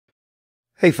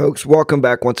Hey folks, welcome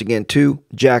back once again to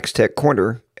Jack's Tech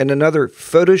Corner and another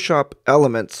Photoshop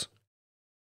Elements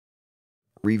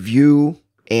review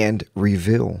and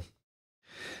reveal.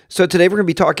 So today we're going to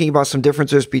be talking about some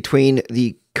differences between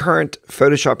the current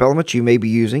Photoshop Elements you may be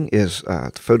using is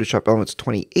Photoshop Elements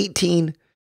 2018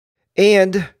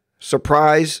 and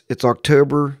surprise, it's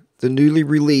October, the newly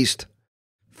released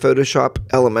Photoshop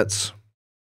Elements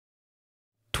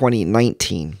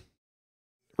 2019.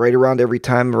 Right around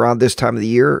this time of the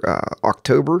year,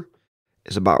 October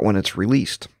is about when it's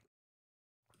released.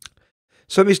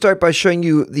 So let me start by showing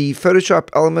you the Photoshop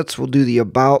Elements. We'll do the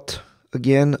About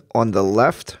again on the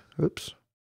left. Oops.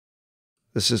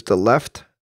 This is the left.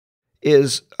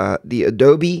 Is the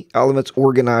Adobe Elements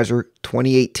Organizer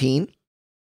 2018.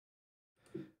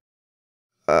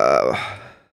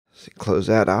 Close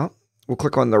that out. We'll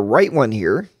click on the right one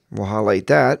here. We'll highlight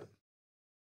that.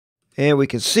 And we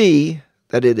can see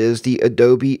that it is the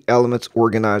Adobe Elements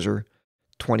Organizer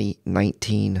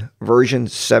 2019 version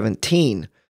 17.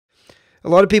 A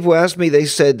lot of people asked me, they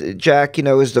said, Jack,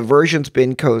 has the versions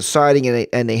been coinciding?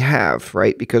 And they have,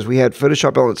 right? Because we had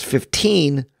Photoshop Elements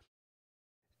 15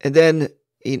 and then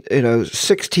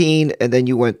 16 and then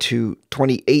you went to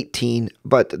 2018,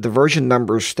 but the version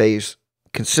number stays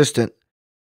consistent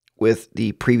with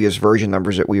the previous version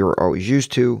numbers that we were always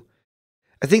used to.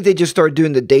 I think they just started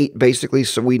doing the date, basically,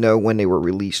 so we know when they were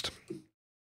released.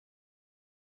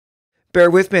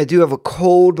 Bear with me. I do have a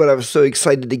cold, but I was so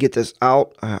excited to get this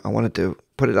out. I wanted to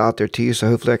put it out there to you, so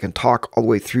hopefully I can talk all the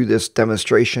way through this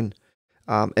demonstration.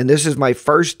 And this is my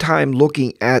first time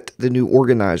looking at the new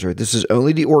organizer. This is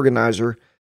only the organizer.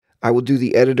 I will do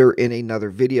the editor in another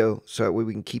video, so that way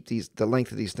we can keep the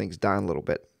length of these things down a little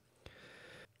bit.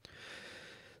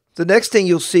 The next thing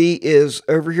you'll see is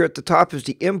over here at the top is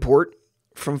the import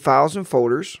from files and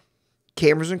folders,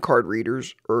 cameras and card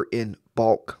readers, or in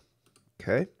bulk.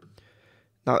 Okay.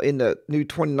 Now in the new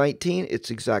 2019,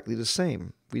 it's exactly the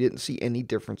same. We didn't see any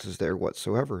differences there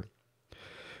whatsoever.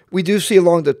 We do see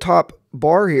along the top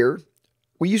bar here,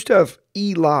 we used to have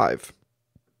eLive.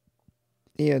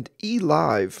 And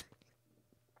eLive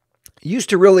used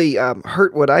to really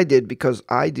hurt what I did because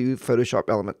I do Photoshop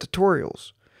Element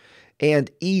tutorials.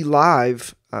 And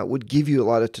eLive would give you a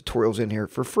lot of tutorials in here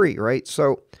for free, right?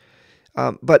 So,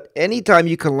 but anytime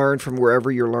you can learn from wherever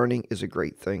you're learning is a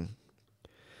great thing.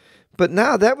 But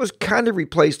now that was kind of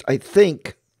replaced, I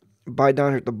think, by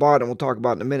down here at the bottom, we'll talk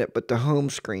about in a minute, but the home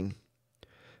screen.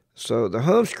 So the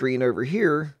home screen over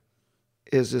here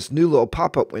is this new little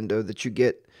pop-up window that you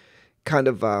get kind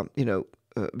of,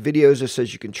 videos that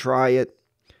says you can try it,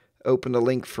 open the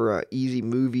link for easy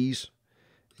movies.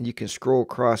 You can scroll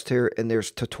across here and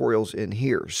there's tutorials in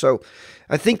here. So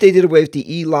I think they did away with the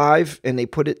eLive and they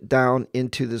put it down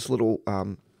into this little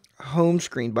home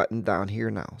screen button down here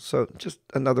now. So just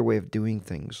another way of doing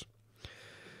things.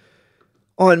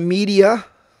 On media,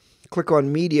 click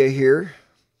on media here.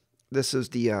 This is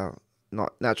the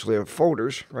not naturally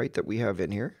folders, right, that we have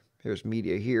in here. Here's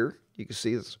media here. You can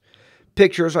see this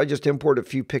pictures. I just imported a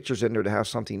few pictures in there to have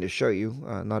something to show you.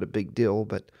 Not a big deal,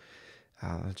 but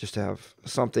just to have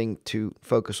something to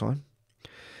focus on.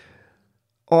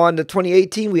 On the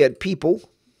 2018, we had people.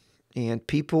 And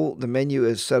people, the menu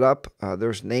is set up.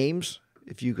 There's names,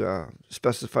 if you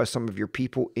specify some of your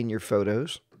people in your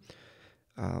photos.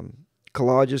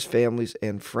 Collages, families,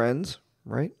 and friends,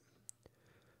 right?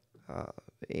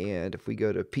 And if we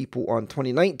go to people on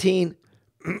 2019,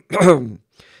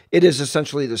 it is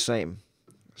essentially the same.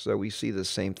 So we see the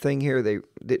same thing here. They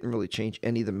didn't really change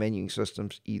any of the menuing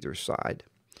systems either side.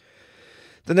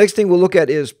 The next thing we'll look at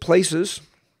is places.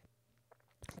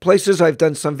 Places I've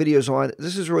done some videos on.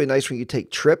 This is really nice when you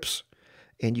take trips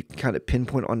and you can kind of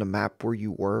pinpoint on the map where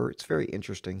you were. It's very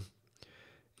interesting.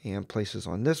 And places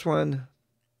on this one.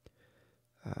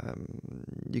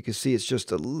 You can see it's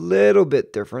just a little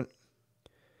bit different.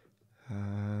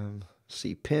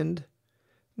 See pinned.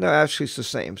 No, actually it's the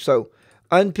same. So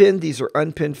unpinned, these are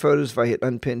unpinned photos. If I hit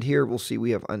unpinned here, we'll see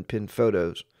we have unpinned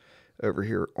photos over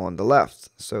here on the left.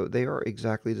 So they are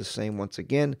exactly the same once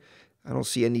again. I don't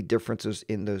see any differences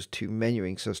in those two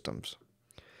menuing systems.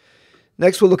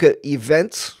 Next, we'll look at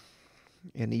events.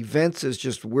 And events is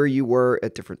just where you were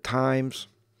at different times.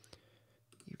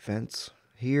 Events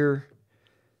here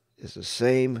is the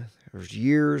same. There's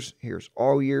years. Here's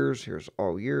all years. Here's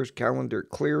all years. Calendar,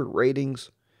 clear,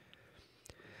 ratings.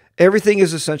 Everything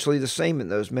is essentially the same in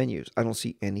those menus. I don't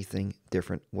see anything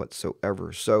different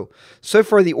whatsoever. So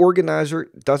far the organizer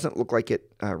doesn't look like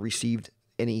it received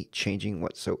any changing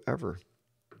whatsoever.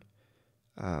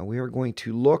 We are going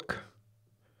to look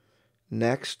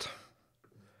next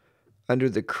under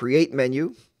the Create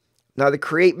menu. Now the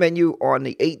Create menu on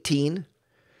the 18,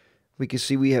 we can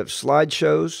see we have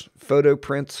slideshows, photo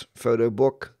prints, photo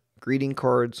book, greeting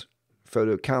cards,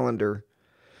 photo calendar,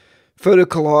 photo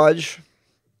collage,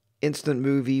 instant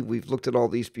movie. We've looked at all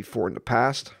these before in the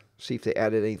past. See if they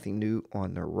added anything new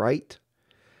on the right.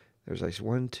 There's like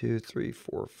 1, 2, 3,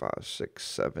 4, 5, 6,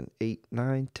 7, 8,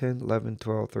 9, 10, 11,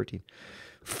 12, 13,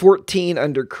 14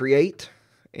 under Create.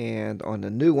 And on the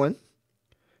new one,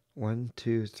 1,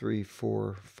 2, 3,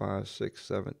 4, 5, 6,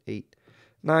 7, 8,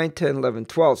 9, 10, 11,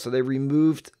 12. So they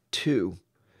removed 2.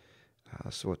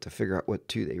 So we'll have to figure out what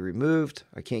 2 they removed.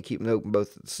 I can't keep them open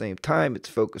both at the same time. It's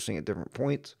focusing at different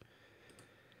points.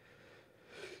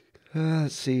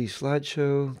 Let's see.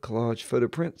 Slideshow, collage, photo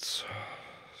prints.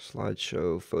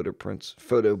 Slideshow, photo prints,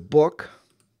 photo book.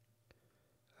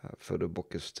 Photo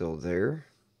book is still there.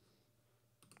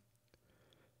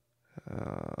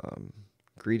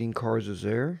 Greeting cards is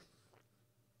there.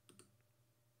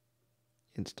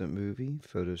 Instant movie,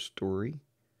 photo story.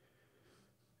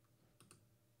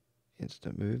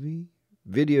 Instant movie,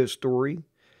 video story,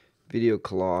 video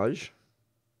collage,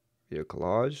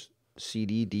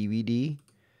 CD, DVD.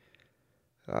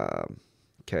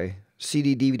 Okay,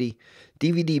 CD, DVD,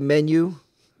 DVD menu.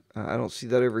 I don't see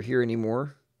that over here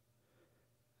anymore.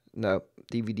 No,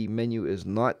 DVD menu is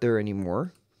not there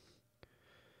anymore.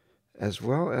 As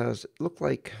well as, it looked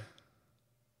like,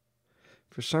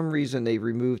 for some reason, they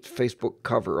removed Facebook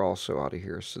cover also out of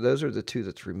here. So those are the 2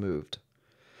 that's removed.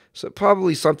 So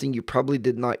probably something you probably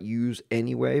did not use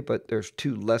anyway, but there's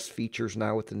 2 less features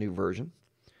now with the new version.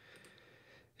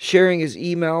 Sharing is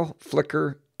email,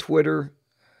 Flickr, Twitter,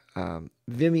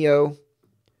 Vimeo,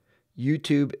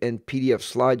 YouTube, and PDF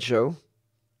slideshow.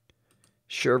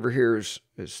 Share over here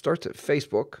starts at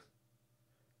Facebook.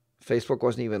 Facebook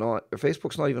wasn't even on.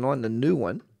 Facebook's not even on the new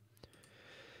one.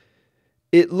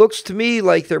 It looks to me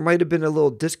like there might have been a little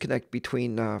disconnect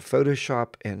between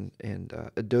Photoshop and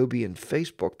Adobe and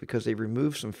Facebook because they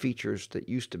removed some features that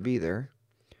used to be there.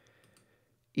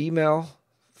 Email,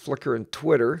 Flickr, and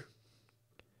Twitter.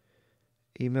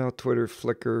 Email, Twitter,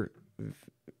 Flickr.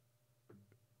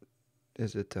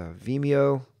 Is it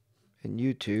Vimeo and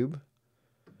YouTube?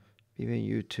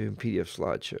 Vimeo, YouTube, PDF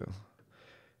slideshow.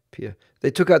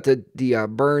 They took out the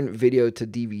burn video to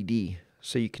DVD,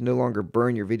 so you can no longer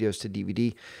burn your videos to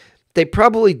DVD. They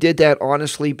probably did that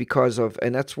honestly because of,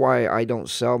 and that's why I don't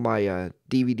sell my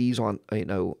DVDs on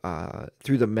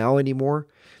through the mail anymore.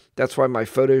 That's why my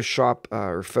Photoshop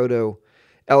or Photo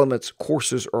Elements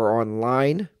courses are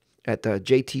online at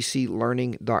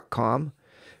jtclearning.com,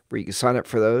 where you can sign up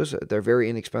for those. They're very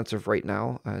inexpensive right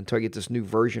now until I get this new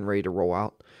version ready to roll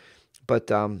out.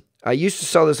 But I used to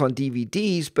sell this on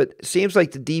DVDs, but it seems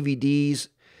like the DVDs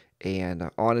and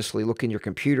honestly, look in your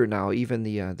computer now, even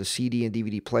the CD and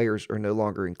DVD players are no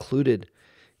longer included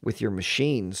with your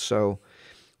machines. So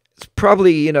it's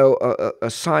probably, a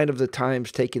sign of the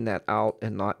times taking that out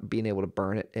and not being able to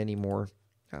burn it anymore,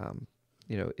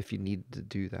 if you need to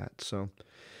do that. So,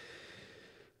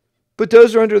 but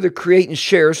those are under the Create and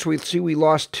Share. So we see we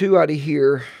lost 2 out of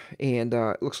here, and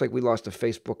it looks like we lost a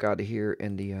Facebook out of here,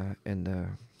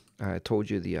 and I told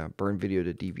you the burn video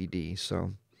to DVD.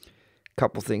 So a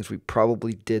couple things we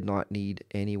probably did not need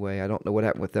anyway. I don't know what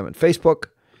happened with them in Facebook.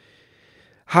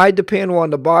 Hide the panel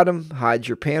on the bottom. Hides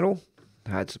your panel.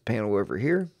 Hides the panel over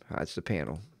here. Hides the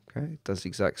panel. Okay, it does the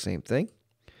exact same thing.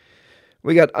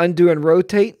 We got undo and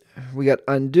rotate. We got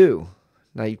undo.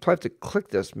 Now you probably have to click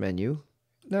this menu.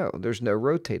 No, there's no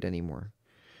rotate anymore.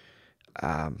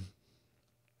 Well,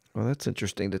 that's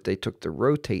interesting that they took the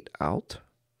rotate out.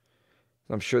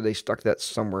 I'm sure they stuck that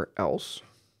somewhere else.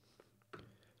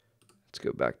 Let's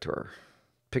go back to our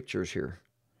pictures here.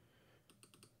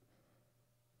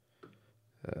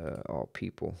 All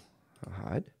people.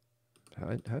 Hide.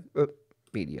 Oh,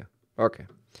 media. Okay.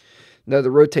 No,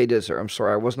 the rotate is there. I'm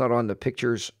sorry. I was not on the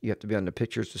pictures. You have to be on the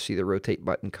pictures to see the rotate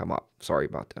button come up. Sorry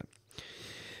about that.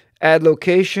 Add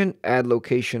location. Add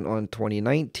location on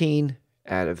 2019.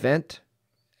 Add event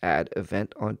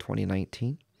on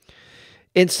 2019.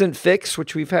 Instant fix,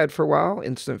 which we've had for a while.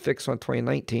 Instant fix on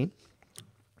 2019.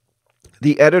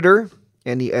 The editor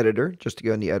and the editor, just to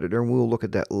go in the editor, and we'll look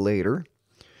at that later.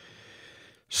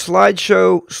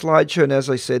 Slideshow, and as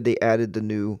I said, they added the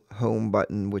new home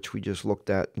button, which we just looked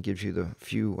at, and gives you the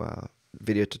few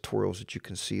video tutorials that you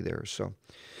can see there. So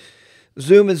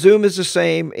zoom is the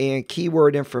same, and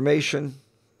keyword information.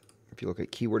 If you look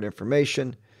at keyword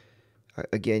information,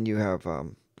 again, you have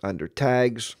under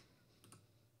tags,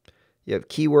 you have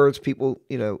keywords, people,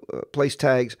 place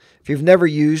tags. If you've never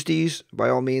used these, by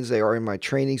all means, they are in my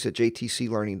trainings at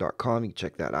jtclearning.com. You can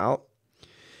check that out.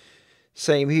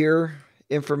 Same here.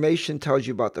 information tells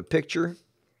you about the picture.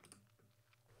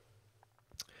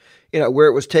 You know, where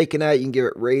it was taken at, you can give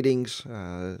it ratings,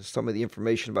 some of the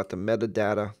information about the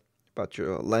metadata, about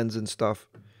your lens and stuff.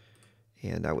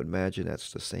 And I would imagine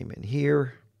that's the same in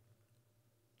here.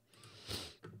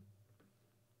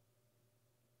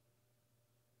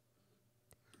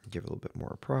 Give a little bit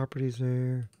more properties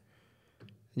there.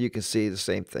 You can see the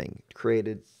same thing.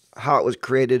 Created, how it was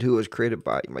created, who it was created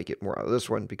by. You might get more out of this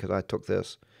one because I took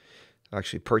this. I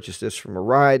actually purchased this from a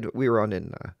ride we were on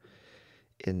in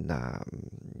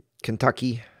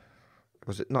Kentucky.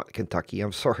 Was it not Kentucky?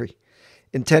 I'm sorry.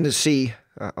 In Tennessee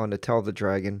on the Tail of the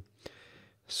Dragon.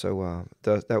 So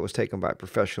that was taken by a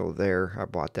professional there. I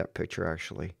bought that picture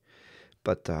actually.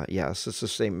 But yes, it's the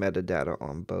same metadata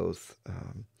on both.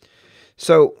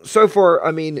 So far,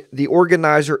 I mean, the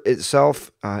organizer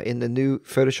itself in the new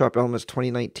Photoshop Elements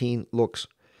 2019 looks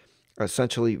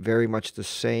essentially very much the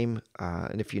same.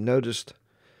 And if you noticed,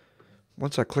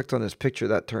 once I clicked on this picture,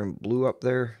 that turned blue up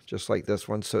there, just like this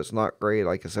one. So it's not gray,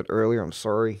 like I said earlier. I'm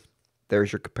sorry.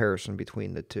 There's your comparison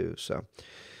between the two. So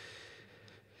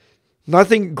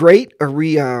nothing great or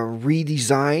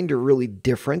redesigned or really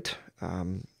different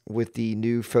with the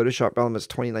new Photoshop Elements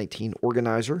 2019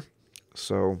 organizer.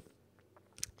 So,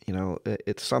 you know,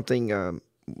 it's something,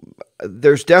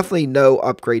 there's definitely no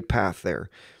upgrade path there.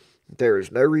 There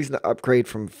is no reason to upgrade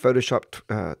from Photoshop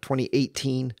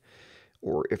 2018,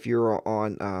 or if you're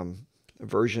on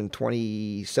version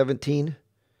 2017,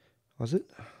 was it?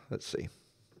 Let's see.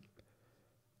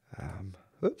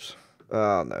 Oops.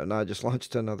 No, I just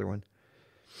launched another one.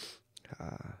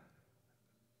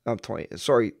 I'm 20.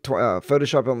 Sorry,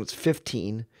 Photoshop Elements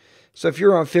 15. So if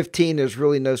you're on 15, there's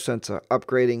really no sense of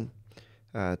upgrading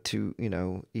to, you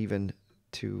know, even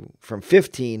to from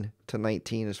 15 to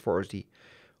 19 as far as the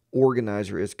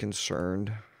organizer is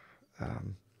concerned.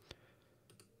 I'm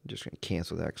just going to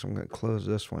cancel that because I'm going to close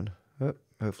this one. Oh,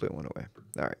 hopefully it went away.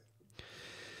 All right.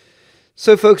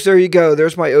 So, folks, there you go.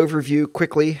 There's my overview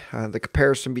quickly. The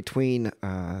comparison between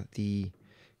the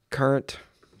current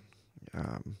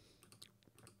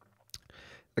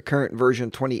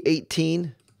version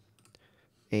 2018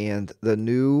 and the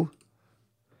new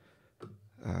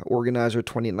organizer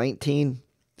 2019.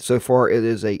 So far, it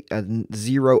is a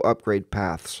zero upgrade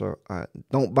path. So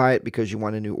don't buy it because you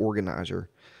want a new organizer.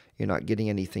 You're not getting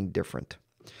anything different.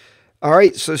 All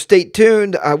right, so stay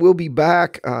tuned. I will be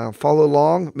back. Follow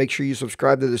along. Make sure you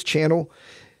subscribe to this channel.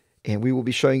 And we will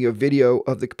be showing you a video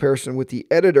of the comparison with the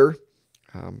editor.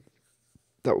 That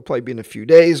will probably be in a few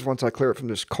days once I clear it from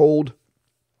this cold.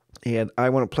 And I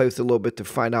want to play with it a little bit to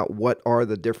find out what are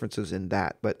the differences in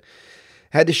that. But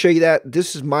had to show you that.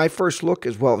 This is my first look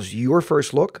as well as your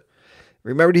first look.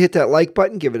 Remember to hit that like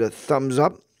button. Give it a thumbs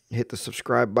up. Hit the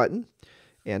subscribe button.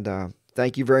 And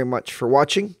thank you very much for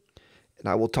watching. And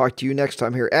I will talk to you next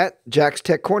time here at Jack's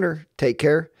Tech Corner. Take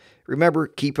care. Remember,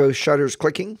 keep those shutters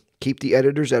clicking. Keep the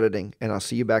editors editing. And I'll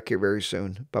see you back here very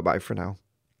soon. Bye-bye for now.